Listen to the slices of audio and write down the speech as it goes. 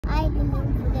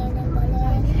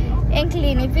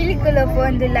Enklini película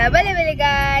pondula. Vale, vale,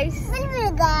 guys. Vale,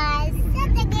 guys.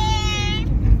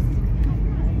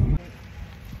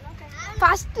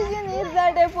 First ನೀರು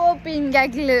ದಾಟೆ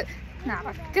ಪೋಪಿಂಗಾಗ್ಲು ನಾ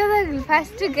ಪಕ್ಕದಾಗ್ಲು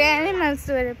first animals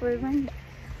ವರೆ ಪೋಯ್ ಬಂದ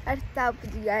ಅರ್ಥ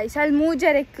ಆಪುಜಿ ಗಾಯ್ಸ್ ಅಲ್ಲಿ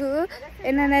ಮೂಜರೆಕ್ಕು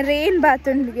ಏನಾನ rain Baat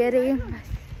ಉಂಡಿಗೆ rain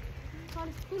Baat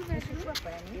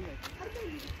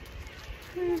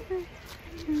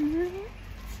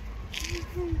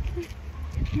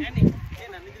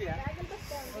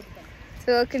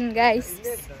ಸೋಕನ್ guys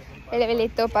ಎಳೆ ಎಳೆ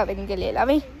ತೋಪ ಬೆಂಗಲಿಯಲ್ಲ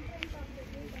ಅವೇ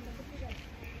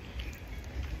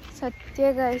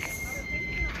ಸತ್ಯ ಗಾಯ್ಸ್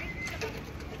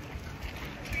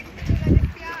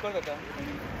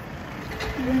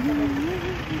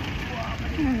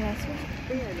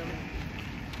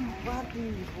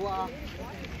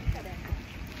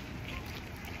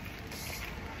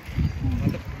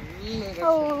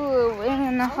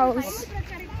ಏನನ್ನ ಹೌಸ್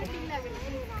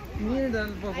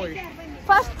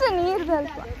ಫಸ್ಟ್ ನೀರು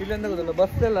ಸ್ವಲ್ಪ ಇಲ್ಲಿಂದ ಗೊತ್ತಲ್ಲ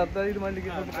ಬಸ್ ಎಲ್ಲ ಅರ್ಧ ಇದು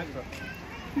ಮಾಡ್ಲಿಕ್ಕೆ ಸ್ವಲ್ಪ ಕಷ್ಟ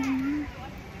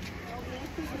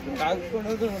ಕಾಗ್ಕೊಂಡು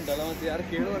ಹೋದ್ರೆ ಉಂಟಲ್ಲ ಮತ್ತೆ ಯಾರು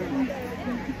ಕೇಳುವವರಿಲ್ಲ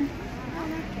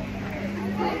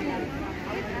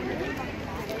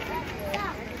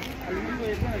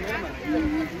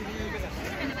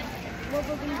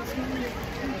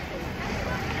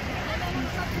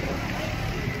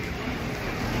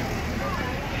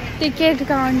ಟಿಕೆಟ್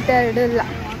ಕೌಂಟರ್ ಇಲ್ಲ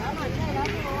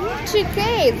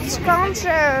ಟಿಕೆಟ್ಸ್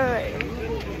ಕೌಂಟರ್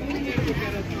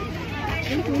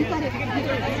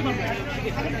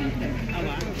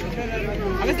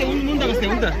ಅಗಸ್ತ್ಯ ಮುಂದೆ ಅಗಸ್ತ್ಯ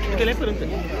ಉಂಟಾ ಇದು ಲೆಫ್ಟ್ ಉಂಟು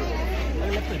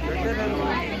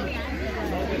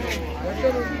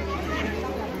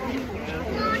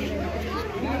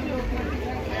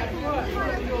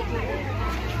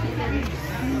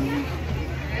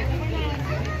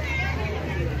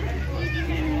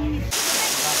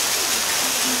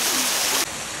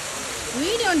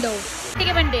വീഡിയോ ഉണ്ടോ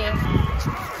വണ്ടി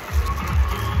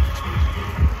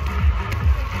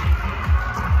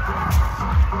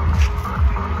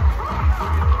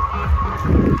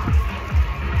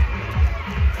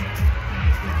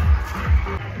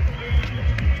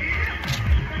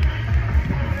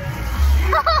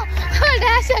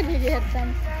ഡാഷ് ആക്കി ചേർത്താൻ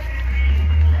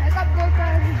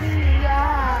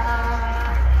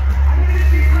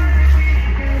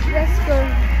ഡ്രസ്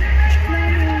കോഡ്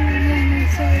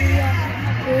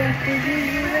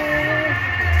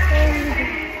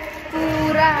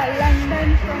पूरा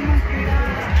लंदन को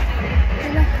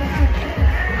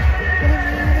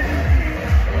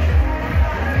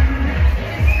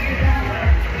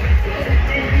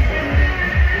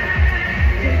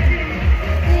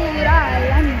पूरा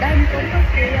लंदन को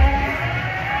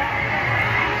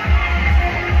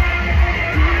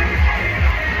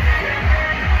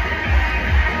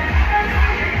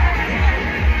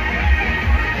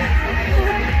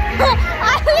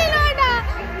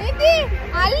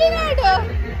ಅಲ್ಲಿ ನೋಡು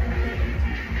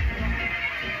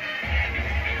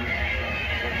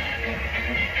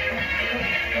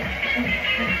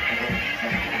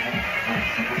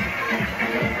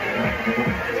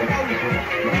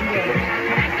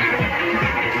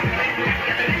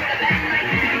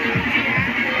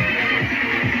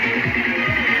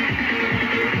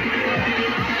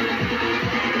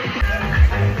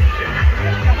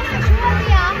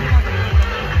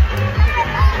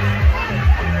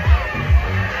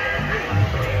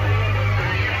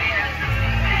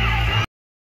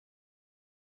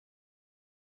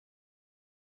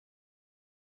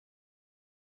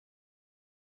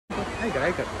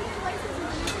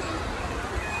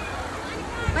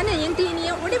mana yang ini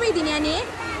udah bayi ni ane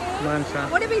mansa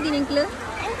udah bayi ni engkau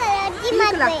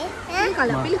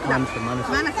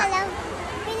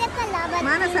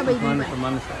mana sa bayi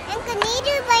manasa engkau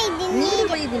niru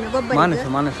bayi ni gobbar manasa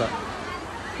mana sa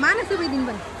bayi ni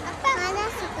ban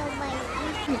manasa kau bayi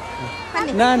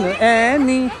pane nanu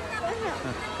ni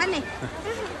pane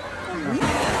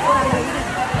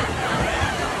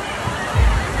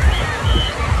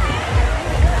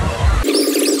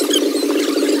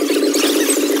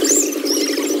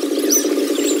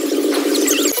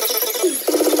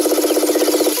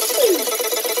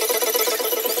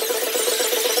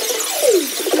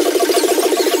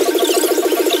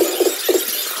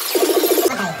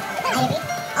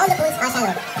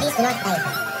Please do not slide.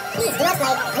 Please do not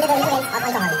slide under the influence of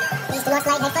alcohol. Please do not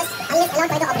slide headfirst unless allowed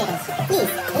by the operators. Please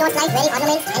do not slide wearing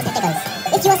ornaments and spectacles.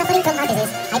 If you are suffering from heart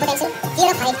disease, hypertension,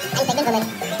 fear of height, and pregnant women,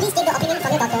 please take the opinion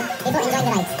from your doctor before enjoying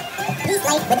the ride. Please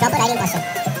slide with proper riding posture.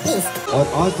 Please. Or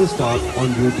ask the staff on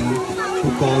duty to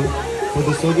call for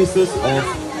the services of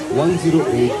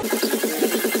 108.